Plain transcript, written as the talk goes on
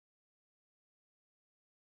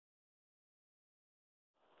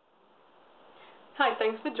Hi,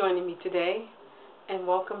 thanks for joining me today, and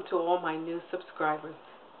welcome to all my new subscribers.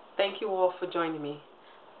 Thank you all for joining me.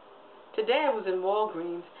 Today I was in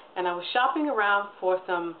Walgreens and I was shopping around for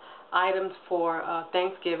some items for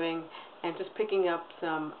Thanksgiving and just picking up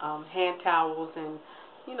some hand towels and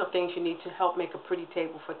things you need to help make a pretty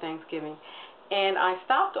table for Thanksgiving. And I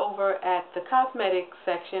stopped over at the cosmetic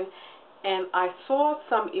section and I saw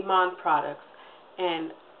some IMAN products,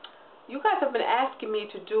 and you guys have been asking me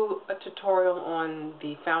to do a tutorial on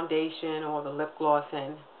the foundation or the lip gloss,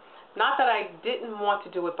 and not that I didn't want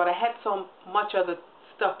to do it, but I had so much other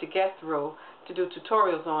stuff to get through to do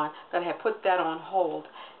tutorials on that I had put that on hold.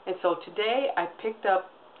 And so today I picked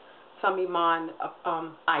up some IMAN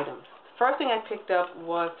items. First thing I picked up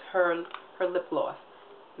was her lip gloss.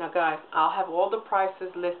 Now guys, I'll have all the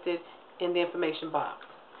prices listed in the information box.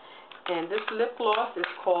 And this lip gloss is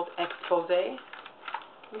called Expose.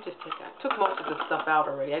 Let me just take that. I took most of the stuff out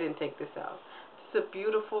already. I didn't take this out. This is a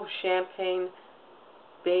beautiful champagne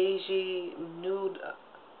beigey nude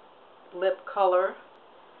lip color.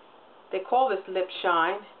 They call this Lip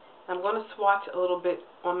Shine. I'm going to swatch a little bit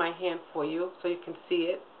on my hand for you so you can see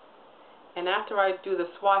it. And after I do the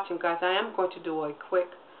swatching, guys, I am going to do a quick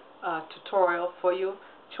tutorial for you,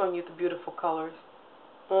 showing you the beautiful colors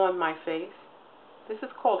on my face. This is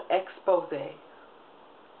called Expose.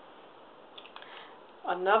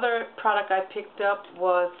 Another product I picked up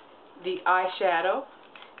was the eyeshadow.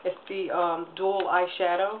 It's the dual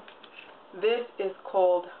eyeshadow. This is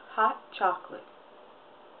called Hot Chocolate.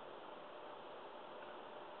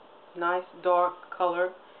 Nice dark color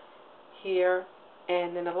here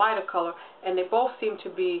and then a lighter color, and they both seem to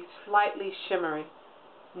be slightly shimmery.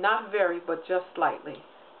 Not very, but just slightly.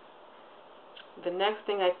 The next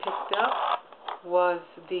thing I picked up was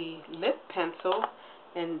the lip pencil,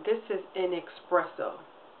 and this is in Espresso.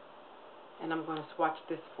 And I'm going to swatch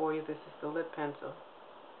this for you. This is the lip pencil.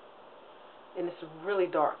 And it's really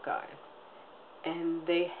dark, guys. And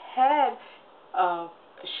they had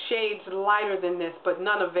shades lighter than this, but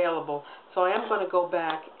none available. So I am going to go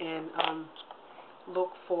back and look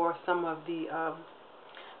for some of the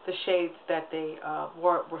shades that they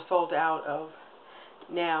were sold out of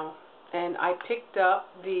now. And I picked up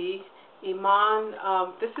the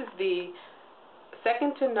IMAN, this is the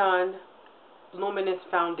Second to None Luminescence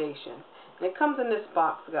Foundation. And it comes in this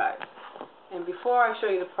box, guys. And before I show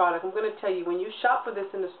you the product, I'm going to tell you, when you shop for this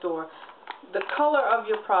in the store, the color of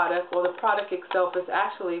your product or the product itself is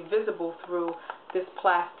actually visible through this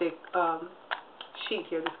plastic sheet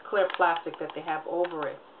here, this clear plastic that they have over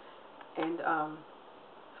it. And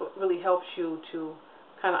so it really helps you to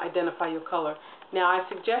kind of identify your color. Now I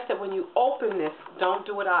suggest that when you open this, don't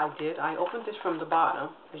do what I did. I opened this from the bottom,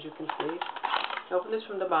 as you can see. I opened this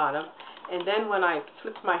from the bottom, and then when I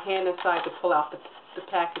slipped my hand inside to pull out the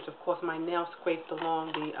package, of course my nail scraped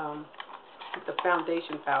along the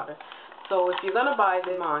foundation powder. So if you're going to buy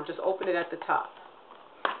them on, just open it at the top.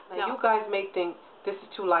 Now you guys may think this is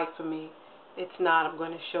too light for me. It's not. I'm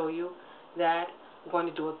going to show you that. I'm going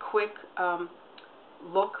to do a quick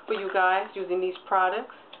look for you guys using these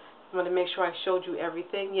products. I'm going to make sure I showed you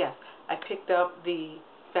everything. Yes, I picked up the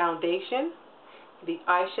foundation, the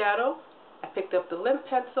eyeshadow, I picked up the lip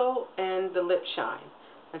pencil, and the lip shine.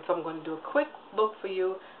 And so I'm going to do a quick look for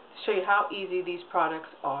you to show you how easy these products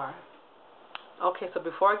are. Okay, so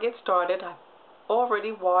before I get started, I've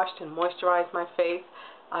already washed and moisturized my face.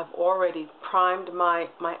 I've already primed my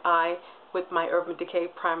eye with my Urban Decay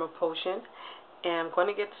Primer Potion. And I'm going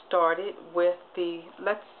to get started with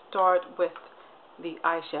let's start with the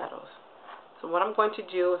eyeshadows. So what I'm going to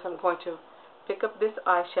do is I'm going to pick up this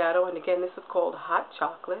eyeshadow, and again this is called Hot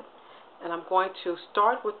Chocolate. And I'm going to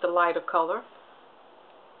start with the lighter color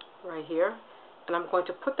right here. And I'm going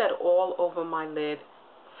to put that all over my lid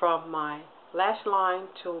from my lash line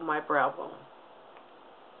to my brow bone.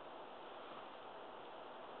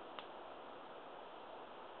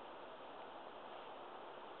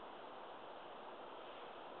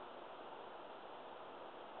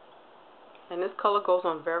 And this color goes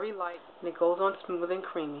on very light, and it goes on smooth and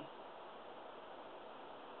creamy.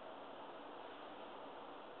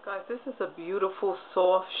 Guys, this is a beautiful,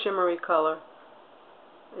 soft, shimmery color.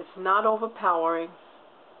 It's not overpowering,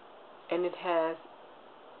 and it has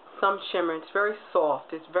some shimmer. It's very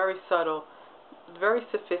soft. It's very subtle. Very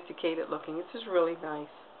sophisticated looking. This is really nice.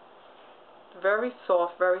 Very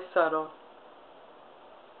soft, very subtle.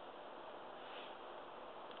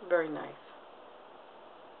 Very nice.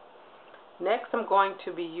 Next, I'm going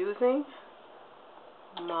to be using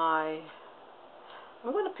I'm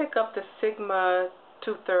going to pick up the Sigma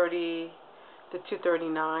 230, the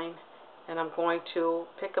 239, and I'm going to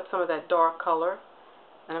pick up some of that dark color,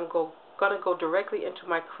 and I'm going to going to go directly into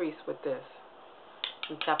my crease with this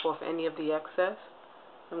and tap off any of the excess.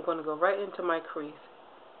 I'm going to go right into my crease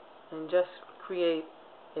and just create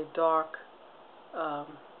a dark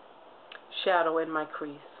shadow in my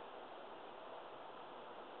crease.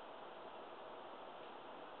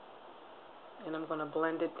 And I'm going to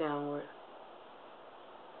blend it downward.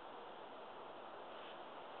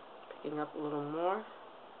 Picking up a little more.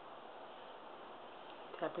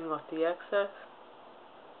 Tapping off the excess.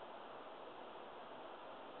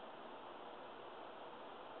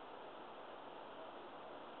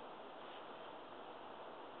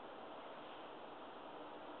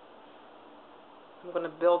 I'm going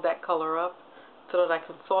to build that color up so that I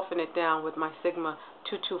can soften it down with my Sigma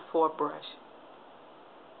 224 brush.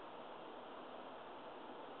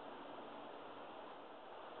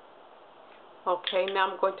 Okay,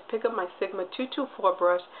 now I'm going to pick up my Sigma 224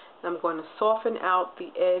 brush and I'm going to soften out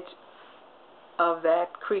the edge of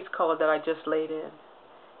that crease color that I just laid in.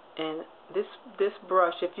 And this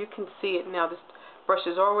brush, if you can see it now, this brush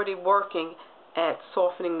is already working at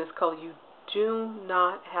softening this color. You do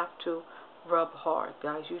not have to rub hard,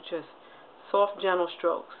 guys. You just soft, gentle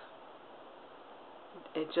strokes.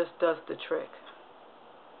 It just does the trick.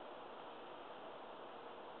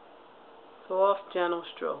 Soft, gentle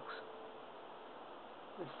strokes.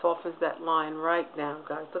 It softens that line right down,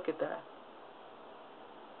 guys. Look at that.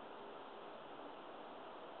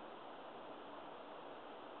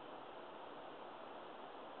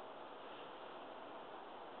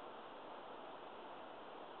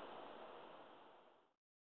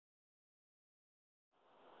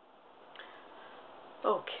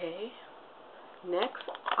 Okay. Next,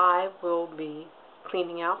 I will be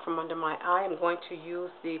cleaning out from under my eye. I'm going to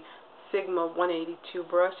use the Sigma 182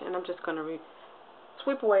 brush, and I'm just going to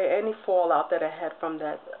sweep away any fallout that I had from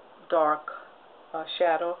that dark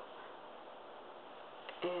shadow.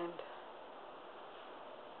 And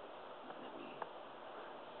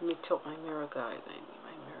let me tilt my mirror, guys. I need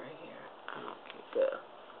my mirror here. Okay, good.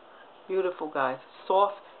 Beautiful, guys.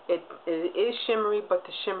 Soft. It is shimmery, but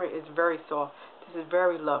the shimmer is very soft. This is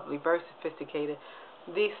very lovely, very sophisticated.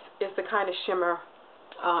 This is the kind of shimmer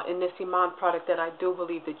in this IMAN product that I do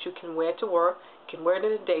believe that you can wear to work. You can wear it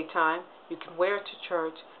in the daytime. You can wear it to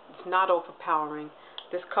church. It's not overpowering.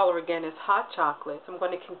 This color again is hot chocolate. I'm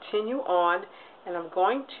going to continue on, and I'm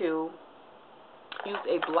going to use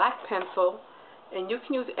a black pencil. And you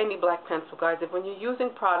can use any black pencil, guys. If when you're using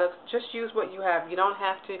products, just use what you have. You don't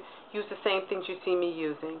have to use the same things you see me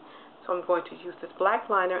using. So I'm going to use this black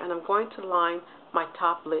liner, and I'm going to line my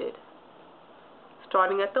top lid.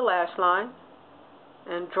 Starting at the lash line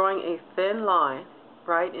and drawing a thin line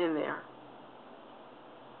right in there.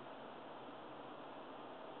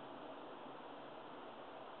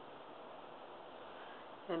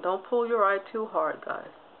 And don't pull your eye too hard, guys.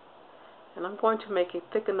 And I'm going to make a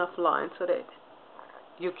thick enough line so that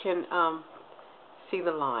you can see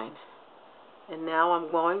the line. And now I'm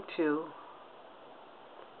going to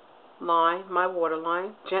line my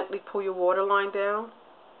waterline. Gently pull your waterline down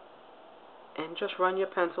and just run your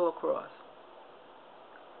pencil across.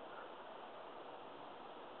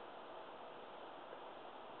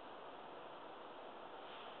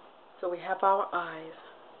 So we have our eyes.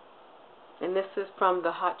 And this is from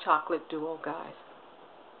the Hot Chocolate Duo, guys.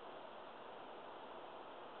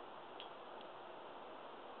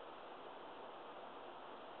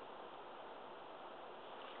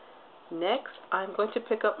 Next, I'm going to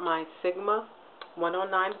pick up my Sigma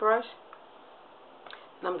 109 brush,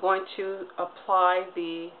 and I'm going to apply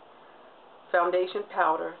the foundation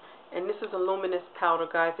powder. And this is a luminous powder,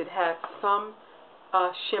 guys. It has some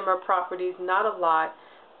shimmer properties, not a lot,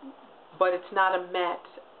 but it's not a matte.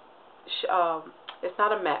 It's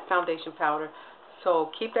not a matte foundation powder, so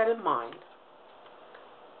keep that in mind.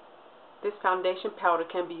 This foundation powder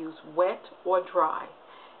can be used wet or dry,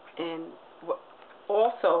 and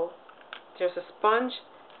also there's a sponge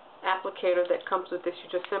applicator that comes with this.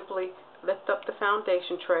 You just simply lift up the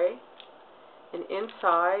foundation tray, and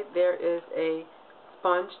inside there is a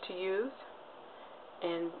sponge to use.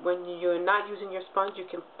 And when you're not using your sponge, you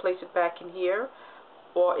can place it back in here.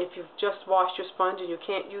 Or if you've just washed your sponge and you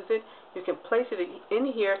can't use it, you can place it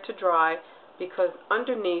in here to dry, because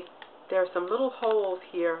underneath there are some little holes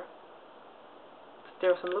here.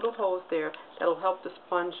 There are some little holes there that will help the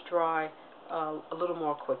sponge dry a little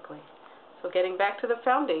more quickly. So getting back to the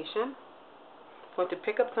foundation, I'm going to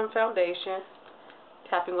pick up some foundation,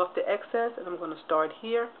 tapping off the excess, and I'm going to start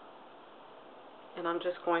here. And I'm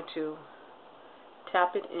just going to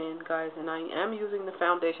tap it in, guys, and I am using the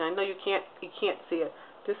foundation. I know you can't see it.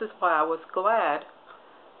 This is why I was glad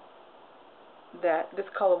that this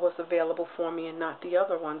color was available for me and not the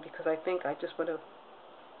other one, because I think I just would have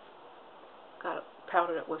got a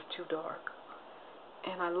powder that was too dark.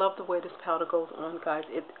 And I love the way this powder goes on, guys.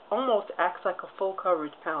 It almost acts like a full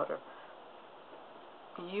coverage powder.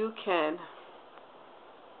 You can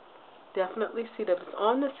definitely see that it's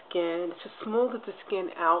on the skin. It just smoothes the skin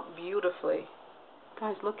out beautifully.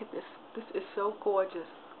 Guys, look at this. This is so gorgeous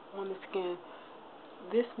on the skin.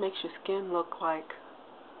 This makes your skin look like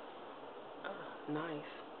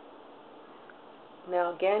nice.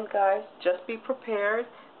 Now again, guys, just be prepared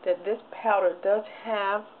that this powder does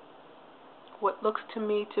have what looks to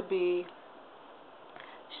me to be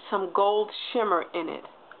some gold shimmer in it.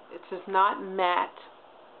 It is not matte.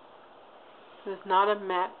 It is not a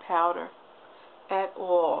matte powder at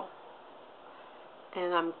all.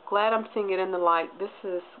 And I'm glad I'm seeing it in the light. This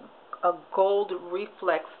is a gold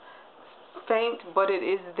reflex. Faint, but it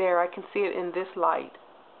is there. I can see it in this light.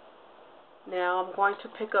 Now I'm going to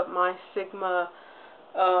pick up my Sigma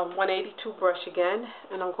 182 brush again,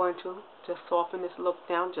 and I'm going to just soften this look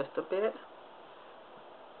down just a bit.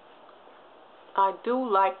 I do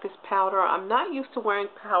like this powder. I'm not used to wearing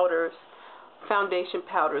powders, foundation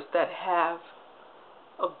powders, that have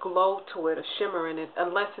a glow to it, a shimmer in it,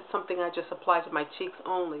 unless it's something I just apply to my cheeks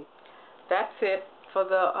only. That's it for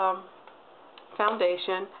the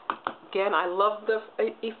foundation. Again, I love the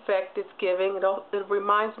effect it's giving. It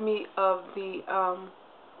reminds me of the,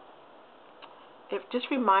 it just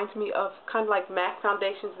reminds me of kind of like MAC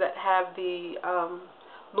foundations that have the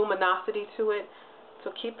luminosity to it.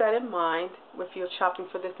 So keep that in mind if you're shopping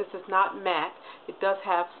for this. This is not matte. It does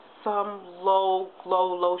have some low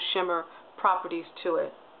glow, low shimmer properties to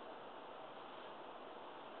it.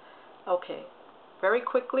 Okay, very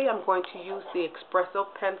quickly I'm going to use the Espresso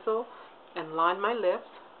pencil and line my lips.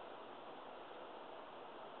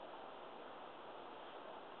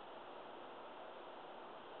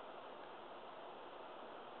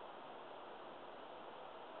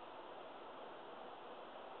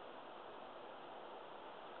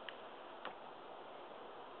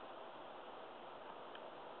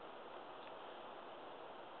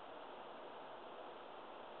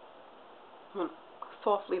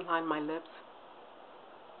 Softly line my lips,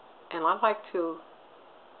 and I like to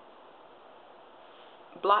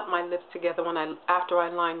blot my lips together after I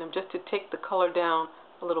line them, just to take the color down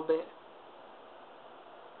a little bit.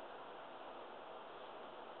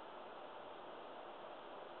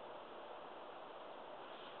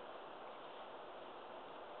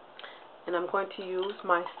 And I'm going to use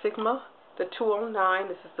my Sigma, the 209.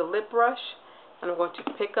 This is the lip brush, and I'm going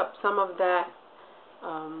to pick up some of that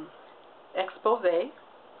Expose.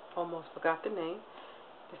 Almost forgot the name.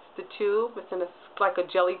 This is the tube. It's in like a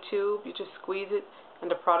jelly tube. You just squeeze it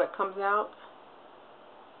and the product comes out.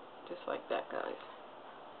 Just like that, guys.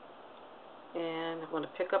 And I'm going to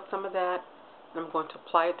pick up some of that and I'm going to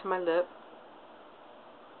apply it to my lip.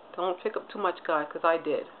 Don't pick up too much, guys, because I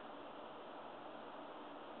did.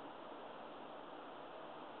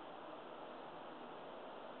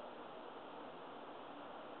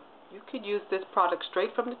 You could use this product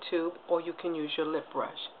straight from the tube, or you can use your lip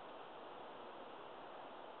brush.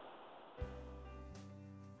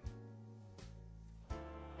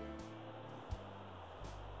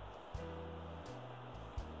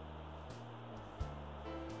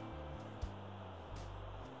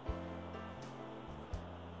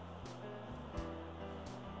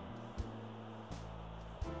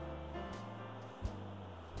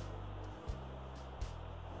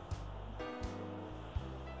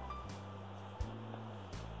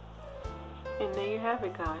 And there you have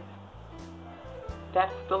it, guys.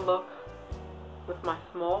 That's the look with my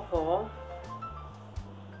small haul.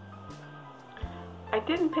 I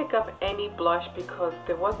didn't pick up any blush because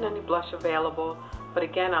there wasn't any blush available, but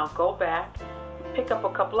again, I'll go back and pick up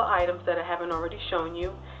a couple of items that I haven't already shown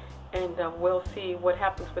you, and we'll see what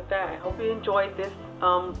happens with that. I hope you enjoyed this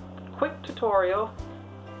quick tutorial,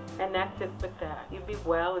 and that's it with that. You be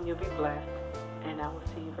well and you'll be blessed, and I will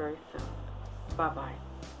see you very soon. Bye-bye.